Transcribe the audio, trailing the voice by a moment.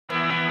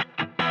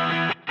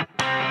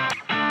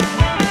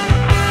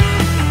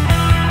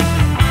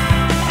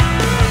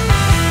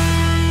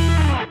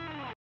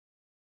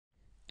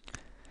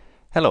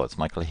Hello, it's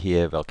Michael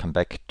here. Welcome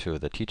back to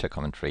the teacher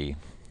commentary,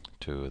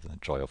 to the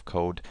Joy of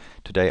Code.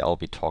 Today I'll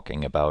be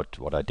talking about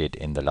what I did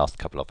in the last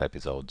couple of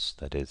episodes,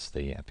 that is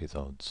the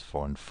episodes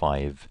 4 and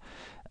 5,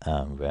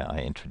 where I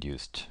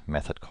introduced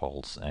method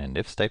calls and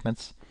if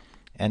statements.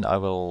 And I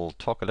will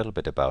talk a little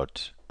bit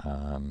about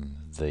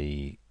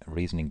the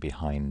reasoning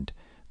behind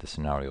the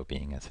scenario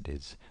being as it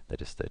is,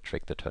 that is the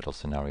trick the turtle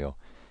scenario,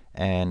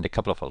 and a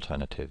couple of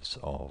alternatives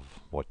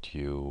of what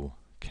you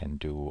can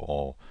do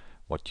or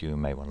what you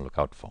may want to look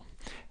out for.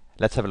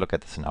 Let's have a look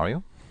at the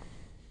scenario.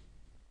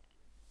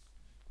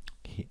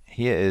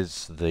 Here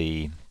is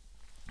the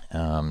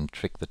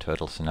trick the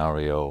turtle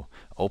scenario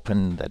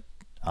open that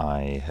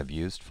I have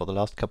used for the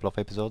last couple of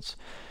episodes.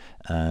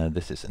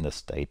 This is in the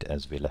state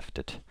as we left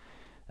it,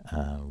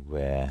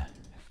 where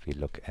if we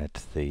look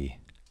at the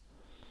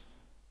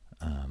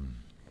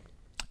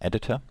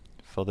editor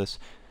for this,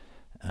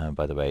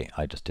 by the way,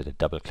 I just did a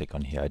double click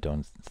on here. I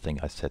don't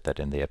think I said that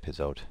in the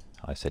episode.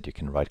 I said you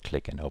can right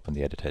click and open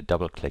the editor.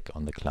 Double click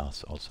on the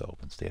class also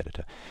opens the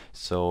editor.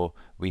 So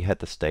we had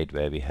the state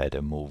where we had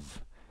a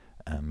move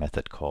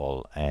method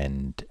call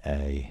and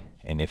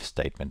an if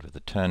statement with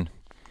a turn,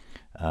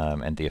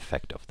 and the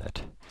effect of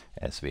that,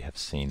 as we have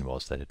seen,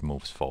 was that it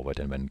moves forward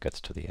and when it gets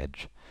to the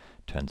edge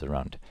turns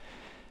around.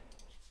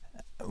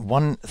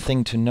 One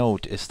thing to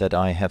note is that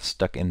I have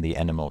stuck in the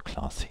animal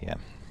class here.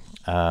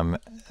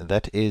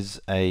 That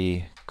is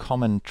a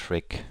common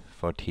trick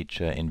for a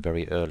teacher in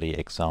very early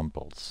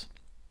examples.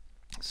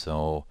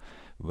 So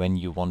when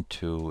you want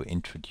to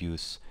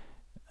introduce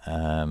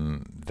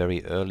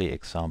very early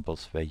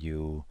examples where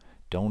you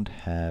don't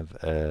have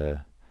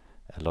a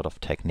lot of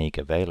technique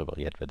available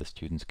yet, where the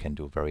students can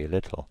do very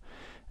little,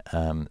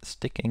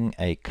 sticking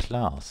a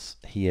class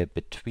here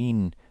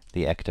between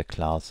the actor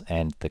class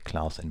and the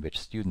class in which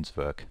students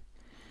work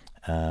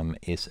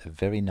is a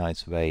very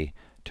nice way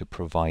to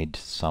provide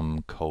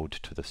some code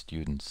to the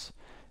students,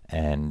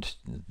 and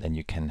then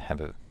you can have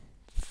a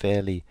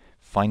fairly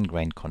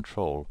fine-grained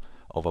control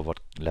over what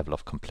level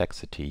of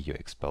complexity you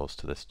expose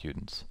to the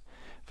students.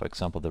 For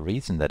example, the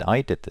reason that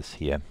I did this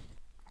here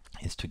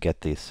is to get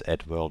this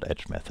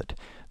add-world-edge method.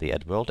 The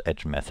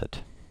add-world-edge method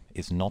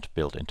is not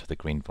built into the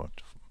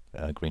Greenfoot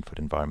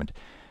environment.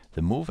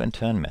 The move and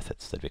turn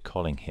methods that we're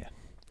calling here,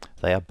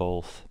 they are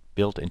both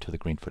built into the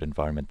Greenfoot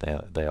environment.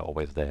 They are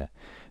always there.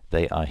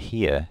 They are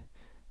here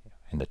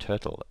in the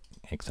turtle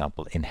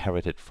example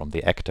inherited from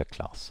the actor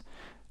class.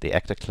 The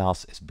actor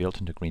class is built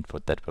into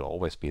Greenfoot. That will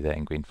always be there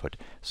in Greenfoot,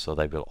 so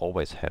they will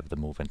always have the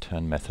move and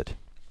turn method.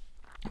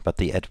 But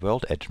the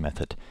add-world-edge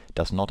method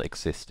does not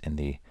exist in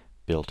the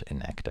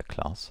built-in actor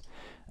class,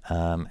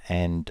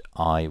 and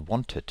I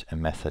wanted a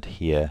method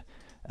here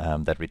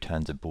that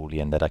returns a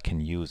boolean that I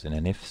can use in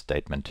an if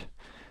statement.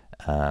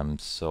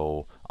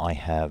 So I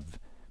have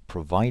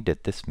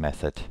provided this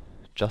method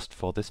just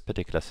for this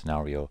particular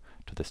scenario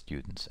to the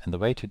students. And the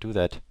way to do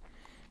that,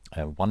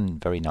 one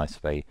very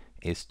nice way,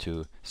 is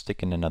to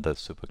stick in another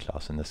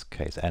superclass, in this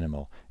case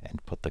animal,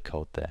 and put the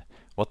code there.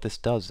 What this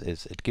does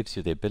is it gives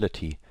you the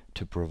ability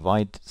to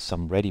provide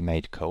some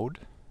ready-made code,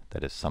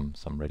 that is some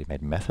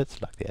ready-made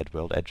methods like the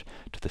add-world-edge,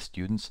 to the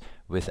students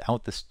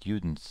without the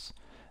students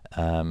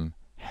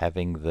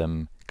having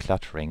them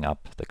cluttering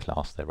up the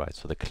class they write.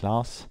 So the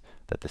class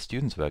that the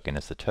students work in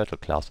is the turtle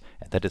class,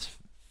 and that is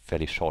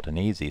fairly short and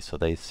easy, so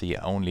they see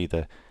only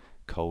the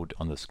code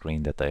on the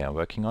screen that they are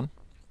working on.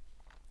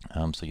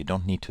 So you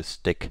don't need to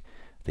stick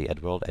the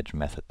add-world-edge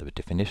method, the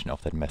definition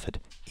of that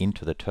method,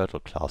 into the turtle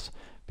class,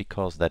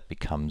 because that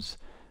becomes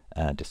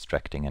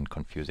distracting and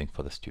confusing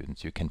for the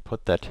students. You can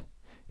put that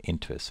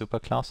into a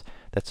superclass.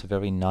 That's a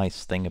very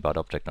nice thing about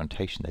object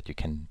orientation, that you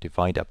can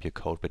divide up your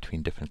code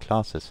between different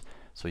classes,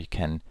 so you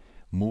can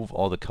move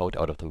all the code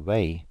out of the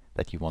way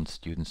that you want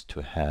students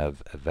to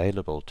have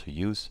available to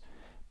use,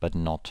 but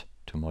not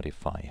to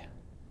modify.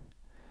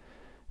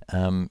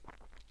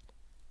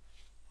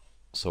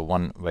 So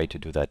one way to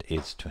do that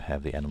is to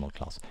have the animal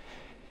class.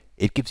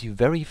 It gives you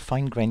very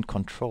fine-grained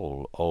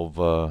control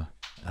over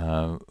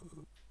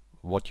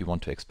what you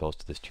want to expose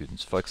to the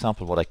students. For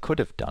example, what I could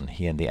have done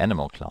here in the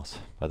animal class,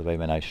 by the way,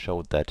 when I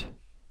showed that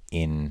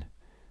in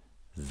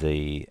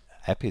the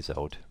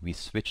episode, we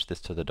switched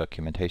this to the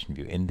documentation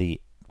view. In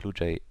the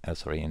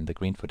in the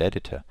Greenfoot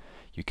editor,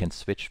 you can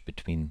switch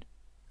between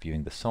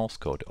viewing the source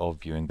code or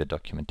viewing the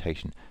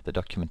documentation. The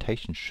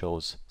documentation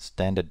shows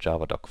standard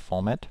Javadoc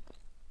format,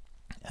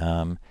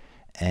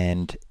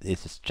 and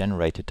this is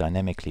generated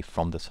dynamically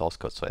from the source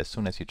code. So as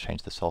soon as you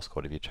change the source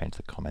code, if you change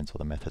the comments or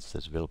the methods,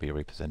 this will be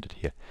represented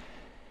here.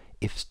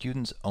 If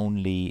students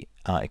only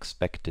are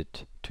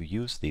expected to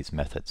use these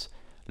methods,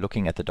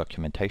 looking at the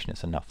documentation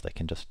is enough. They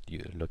can just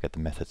look at the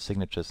method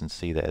signatures and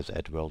see there's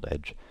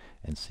add-world-edge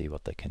and see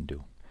what they can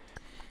do.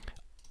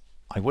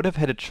 I would have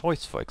had a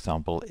choice, for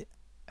example,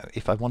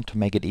 if I want to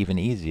make it even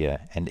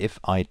easier, and if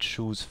I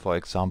choose, for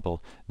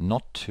example,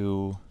 not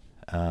to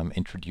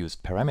introduce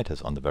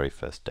parameters on the very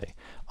first day,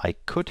 I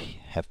could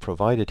have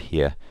provided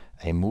here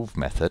a move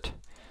method,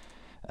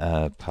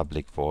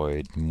 public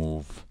void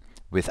move,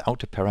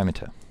 without a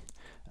parameter.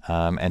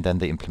 And then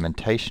the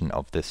implementation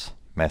of this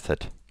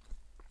method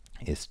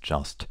is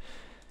just,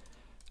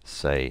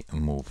 say,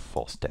 move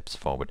 4 steps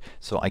forward.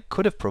 So I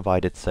could have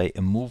provided, say,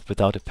 a move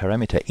without a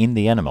parameter in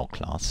the animal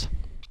class.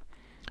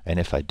 And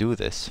if I do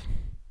this,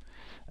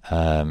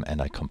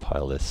 and I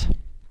compile this,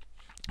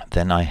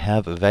 then I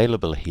have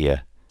available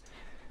here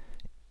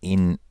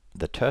in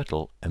the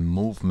turtle a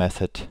move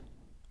method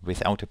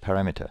without a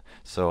parameter.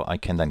 So I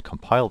can then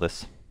compile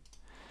this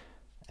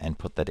and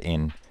put that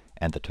in,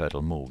 and the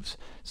turtle moves.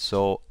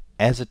 So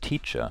as a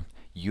teacher,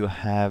 you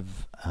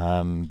have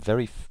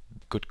very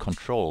good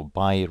control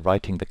by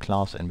writing the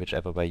class in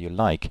whichever way you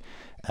like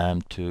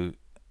to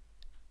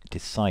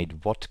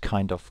decide what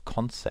kind of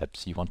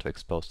concepts you want to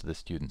expose to the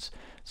students.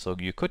 So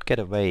you could get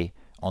away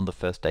on the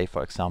first day,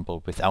 for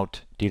example,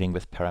 without dealing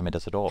with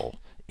parameters at all,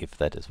 if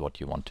that is what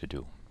you want to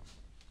do.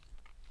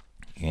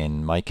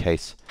 In my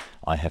case,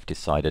 I have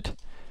decided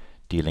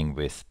dealing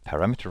with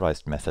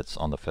parameterized methods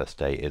on the first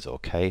day is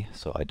okay,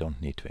 so I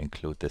don't need to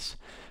include this.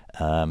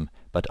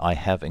 But I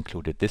have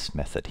included this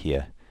method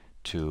here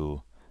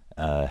to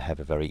have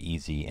a very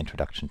easy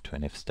introduction to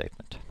an if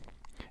statement.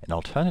 An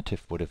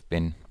alternative would have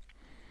been,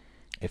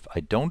 if I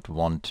don't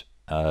want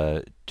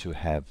to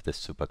have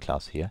this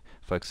superclass here,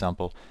 for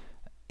example,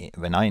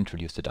 when I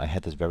introduced it, I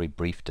had this very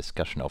brief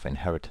discussion of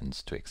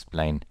inheritance to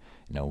explain,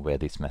 where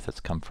these methods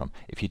come from.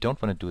 If you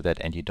don't want to do that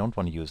and you don't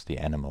want to use the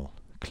animal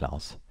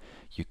class,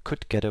 you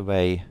could get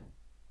away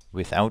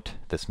without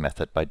this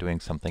method by doing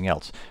something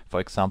else. For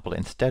example,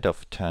 instead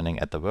of turning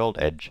at the world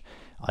edge,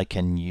 I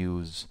can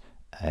use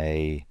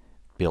a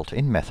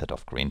built-in method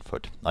of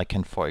Greenfoot. I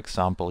can, for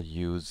example,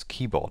 use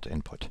keyboard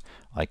input.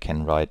 I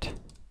can write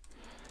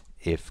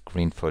if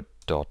Greenfoot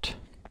dot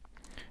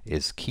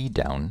is key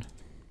down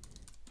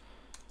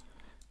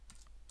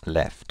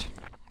left.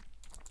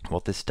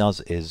 What this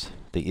does is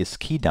the is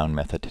key down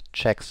method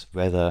checks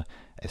whether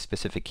a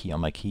specific key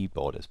on my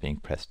keyboard is being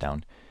pressed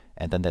down,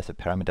 and then there's a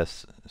parameter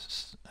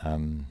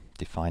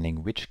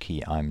defining which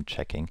key I'm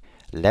checking.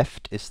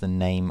 Left is the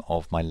name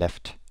of my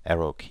left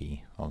arrow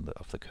key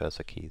of the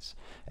cursor keys.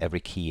 Every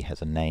key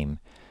has a name,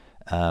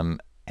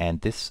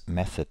 and this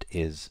method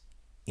is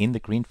in the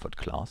Greenfoot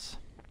class.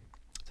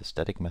 It's a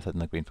static method in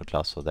the Greenfoot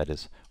class, so that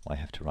is why I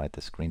have to write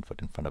this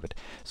Greenfoot in front of it.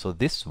 So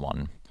this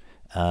one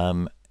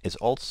is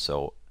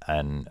also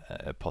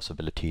a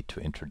possibility to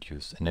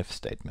introduce an if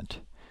statement.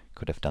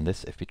 Could have done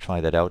this. If we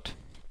try that out,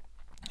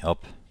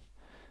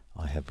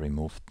 I have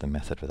removed the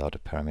method without a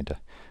parameter.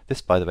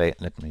 This, by the way,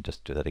 let me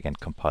just do that again,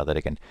 compile that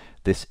again.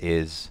 This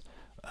is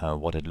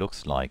what it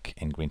looks like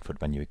in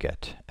Greenfoot when you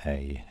get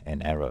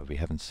an error. We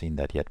haven't seen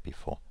that yet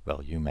before.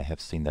 Well, you may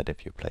have seen that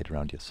if you played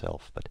around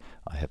yourself, but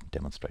I haven't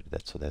demonstrated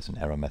that. So there's an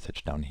error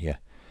message down here.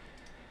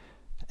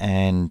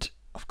 And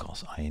of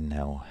course, I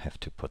now have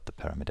to put the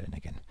parameter in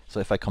again. So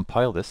if I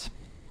compile this,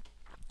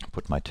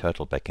 put my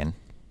turtle back in,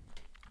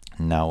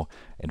 now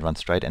it runs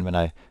straight, and when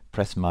I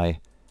press my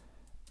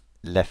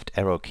left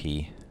arrow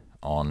key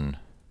on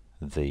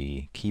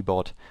the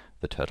keyboard,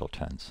 the turtle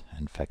turns.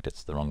 In fact,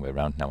 it's the wrong way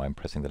around. Now I'm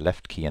pressing the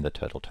left key and the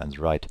turtle turns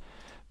right.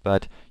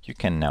 But you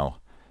can now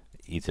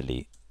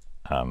easily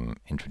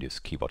introduce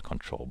keyboard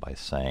control by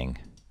saying,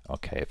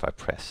 okay, if I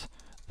press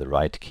the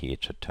right key,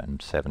 it should turn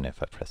 7.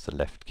 If I press the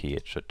left key,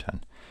 it should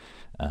turn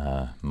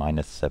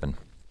 -7.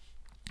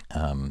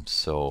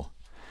 So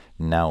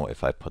now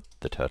if I put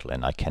the turtle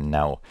in, I can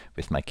now,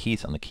 with my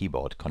keys on the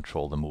keyboard,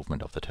 control the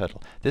movement of the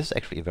turtle. This is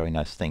actually a very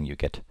nice thing. You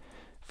get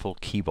full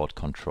keyboard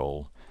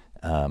control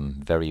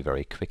very,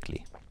 very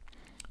quickly.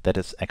 That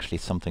is actually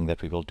something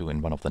that we will do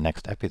in one of the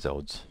next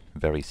episodes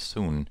very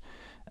soon.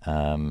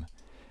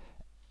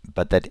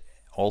 But that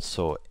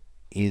also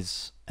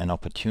is an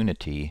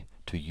opportunity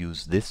to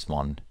use this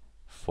one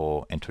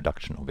for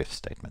introduction of if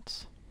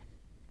statements.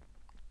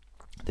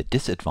 The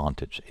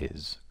disadvantage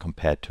is,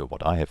 compared to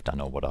what I have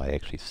done, or what I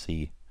actually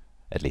see,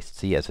 at least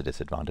see as a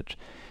disadvantage,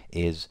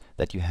 is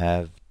that you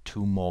have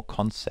 2 more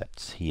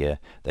concepts here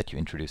that you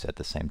introduce at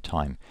the same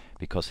time.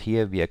 Because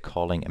here we are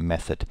calling a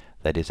method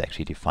that is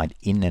actually defined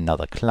in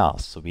another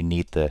class. So we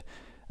need the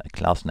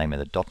class name in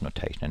the dot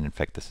notation. And in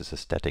fact, this is a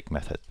static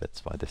method.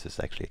 That's why this is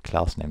actually a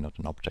class name, not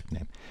an object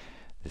name.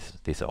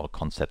 These are all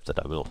concepts that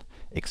I will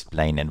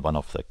explain in one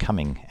of the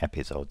coming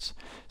episodes.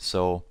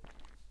 So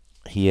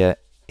here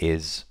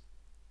is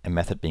a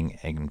method being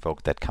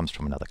invoked that comes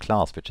from another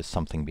class, which is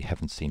something we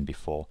haven't seen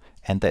before.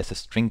 And there's a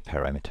string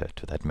parameter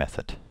to that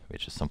method,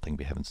 which is something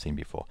we haven't seen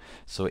before.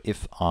 So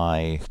if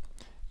I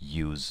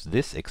use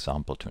this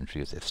example to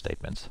introduce if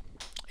statements,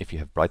 if you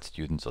have bright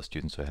students or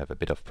students who have a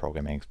bit of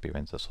programming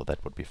experience, so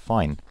that would be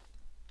fine.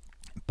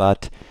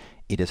 But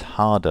it is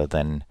harder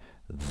than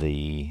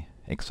the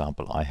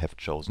example I have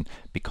chosen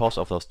because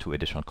of those 2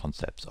 additional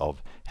concepts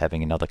of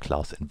having another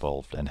class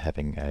involved and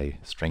having a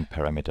string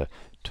parameter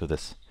to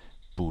this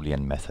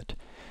Boolean method.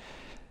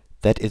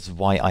 That is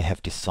why I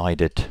have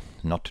decided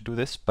not to do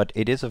this, but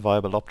it is a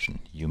viable option.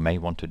 You may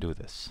want to do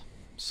this.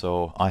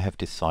 So I have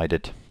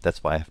decided,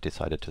 that's why I have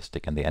decided to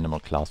stick in the animal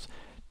class,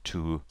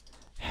 to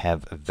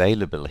have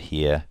available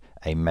here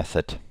a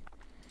method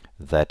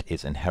that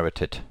is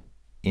inherited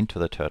into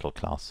the turtle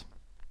class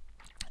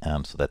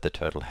so that the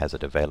turtle has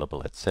it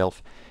available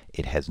itself.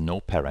 It has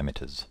no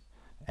parameters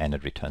and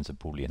it returns a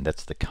boolean.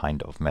 That's the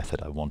kind of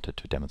method I wanted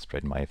to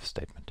demonstrate in my if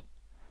statement.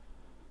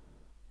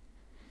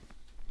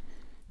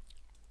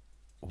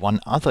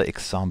 One other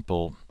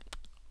example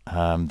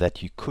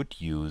that you could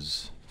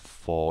use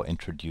for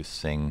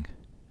introducing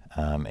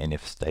an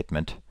if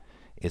statement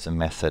is a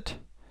method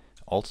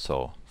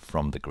also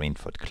from the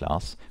Greenfoot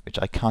class, which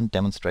I can't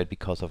demonstrate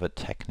because of a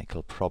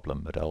technical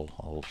problem, but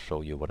I'll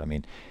show you what I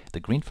mean. The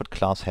Greenfoot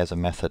class has a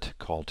method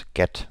called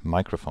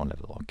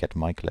getMicrophoneLevel, or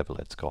getMicLevel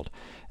it's called,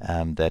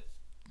 that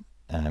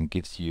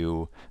gives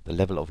you the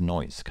level of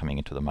noise coming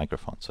into the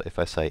microphone. So if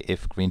I say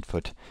if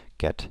Greenfoot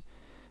get,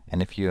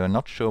 and if you're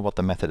not sure what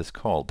the method is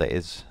called, there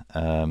is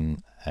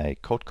a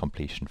code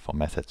completion for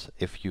methods.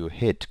 If you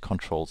hit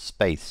Control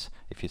Space,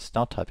 if you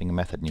start typing a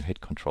method and you hit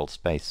Control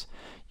Space,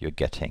 you're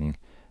getting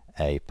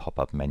a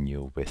pop-up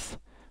menu with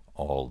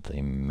all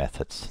the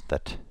methods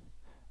that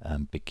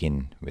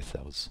begin with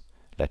those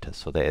letters.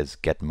 So there is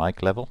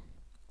getMicLevel.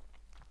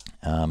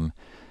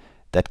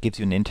 That gives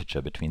you an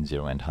integer between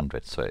 0 and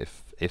 100. So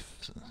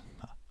if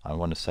I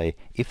want to say,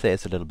 if there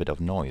is a little bit of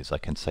noise, I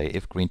can say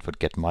if Greenfoot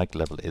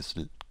getMicLevel is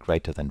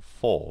greater than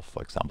 4,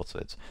 for example, so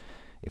it's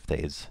if there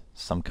is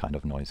some kind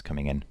of noise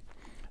coming in,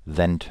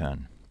 then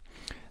turn.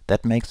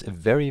 That makes a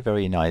very,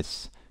 very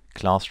nice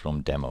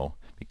classroom demo,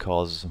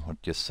 because what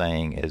you're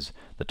saying is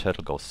the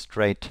turtle goes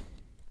straight,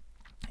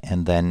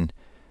 and then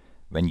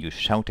when you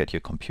shout at your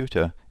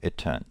computer, it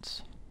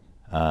turns.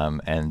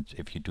 And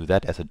if you do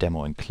that as a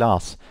demo in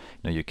class,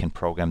 you can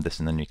program this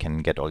and then you can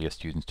get all your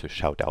students to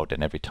shout out,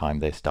 and every time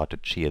they start to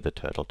cheer, the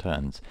turtle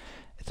turns.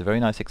 It's a very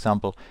nice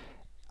example.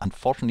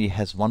 Unfortunately, it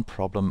has one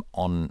problem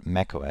on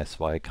macOS,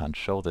 why I can't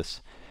show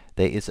this.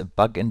 There is a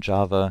bug in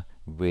Java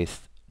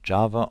with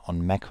Java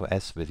on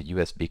macOS with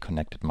USB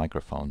connected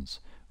microphones,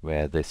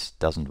 where this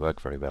doesn't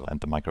work very well, and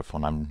the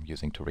microphone I'm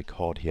using to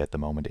record here at the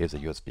moment is a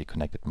USB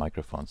connected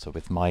microphone. So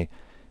with my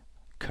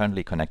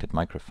currently connected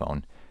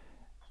microphone,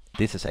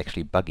 this is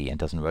actually buggy and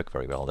doesn't work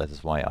very well. That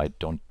is why I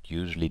don't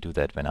usually do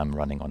that when I'm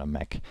running on a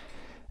Mac.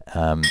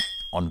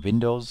 On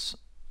Windows,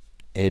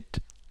 it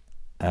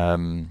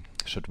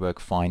should work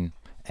fine,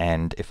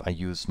 and if I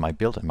use my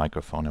built-in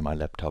microphone on my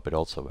laptop, it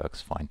also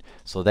works fine.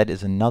 So that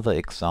is another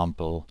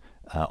example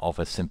of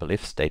a simple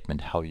if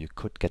statement, how you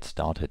could get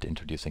started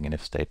introducing an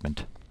if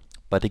statement.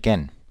 But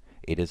again,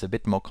 it is a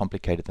bit more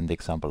complicated than the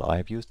example I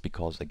have used,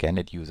 because again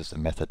it uses a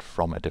method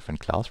from a different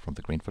class, from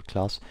the Greenfoot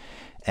class,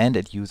 and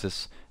it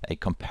uses a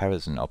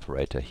comparison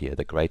operator here,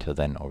 the greater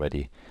than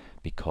already,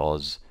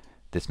 because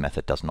this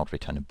method does not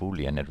return a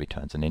boolean, it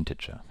returns an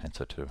integer, and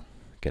so to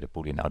get a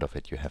boolean out of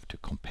it you have to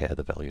compare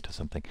the value to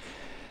something.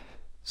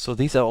 So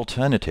these are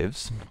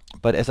alternatives,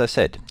 but as I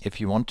said,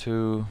 if you want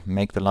to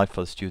make the life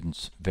for the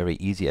students very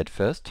easy at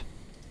first,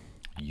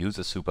 use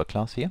a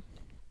superclass here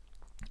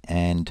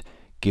and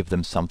give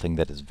them something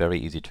that is very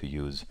easy to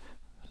use,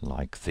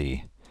 like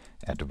the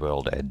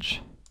 @WorldEdge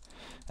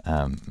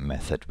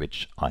method,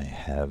 which I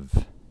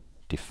have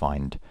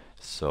defined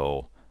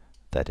so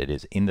that it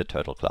is in the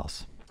turtle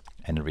class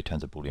and it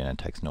returns a boolean and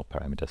takes no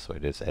parameters, so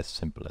it is as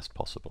simple as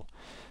possible.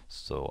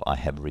 So I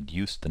have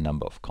reduced the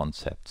number of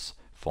concepts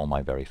for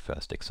my very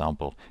first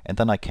example, and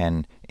then I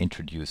can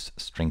introduce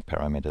string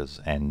parameters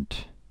and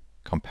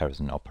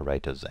comparison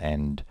operators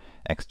and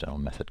external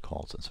method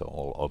calls and so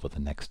all over the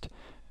next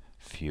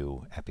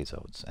few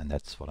episodes, and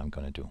that's what I'm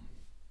going to do.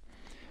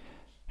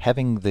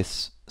 Having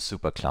this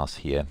superclass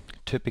here,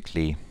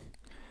 typically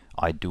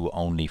I do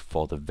only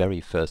for the very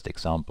first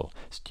example.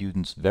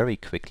 Students very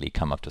quickly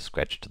come up to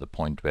scratch to the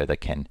point where they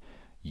can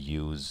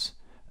use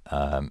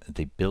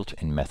the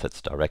built-in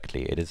methods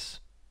directly. It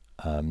is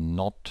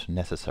not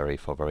necessary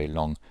for very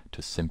long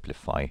to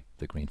simplify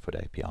the Greenfoot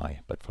API,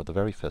 but for the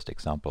very first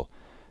example,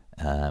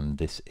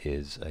 this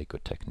is a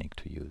good technique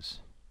to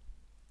use.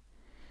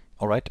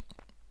 Alright,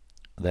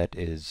 that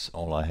is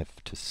all I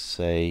have to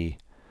say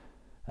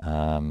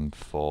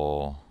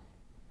for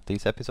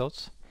these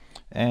episodes,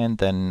 and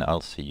then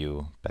I'll see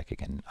you back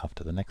again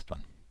after the next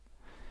one.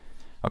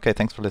 Okay,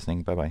 thanks for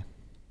listening, bye bye.